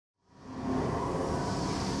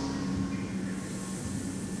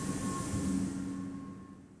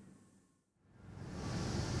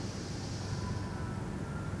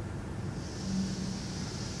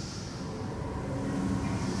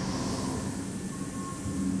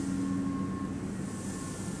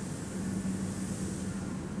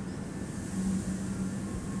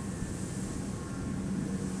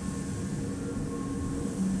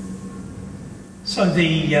So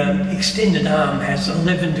the extended arm has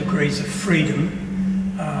 11 degrees of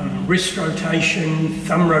freedom, wrist rotation,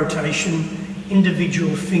 thumb rotation,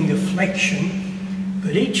 individual finger flexion,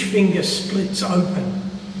 but each finger splits open.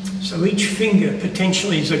 So each finger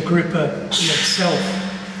potentially is a gripper in itself.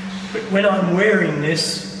 But when I'm wearing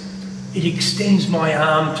this, it extends my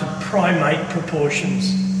arm to primate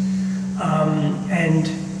proportions.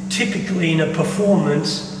 And typically in a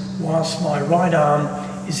performance, whilst my right arm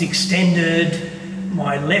is extended,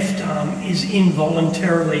 my left arm is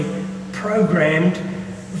involuntarily programmed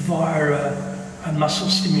via a muscle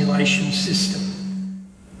stimulation system.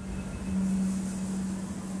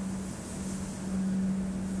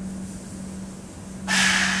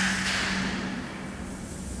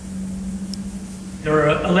 There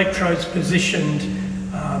are electrodes positioned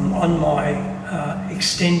on my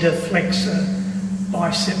extender, flexor,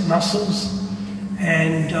 bicep muscles,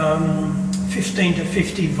 and 15 to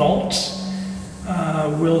 50 volts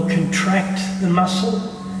will contract the muscle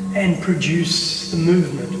and produce the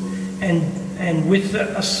movement. And with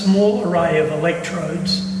a small array of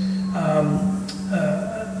electrodes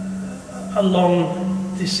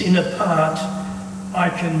along this inner part, I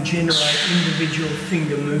can generate individual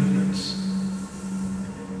finger movements.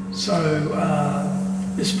 So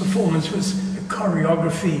this performance was a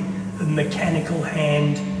choreography of mechanical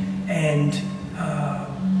hand and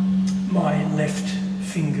my left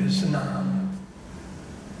fingers and arm.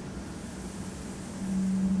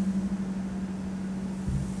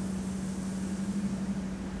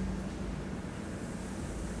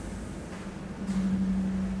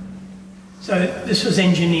 So this was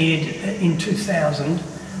engineered in 2000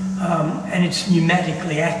 and it's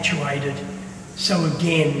pneumatically actuated. So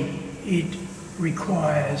again, it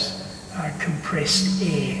requires compressed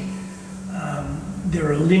air. There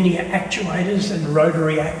are linear actuators and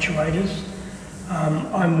rotary actuators.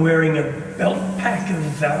 I'm wearing a belt pack of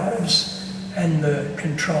valves and the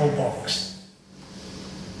control box.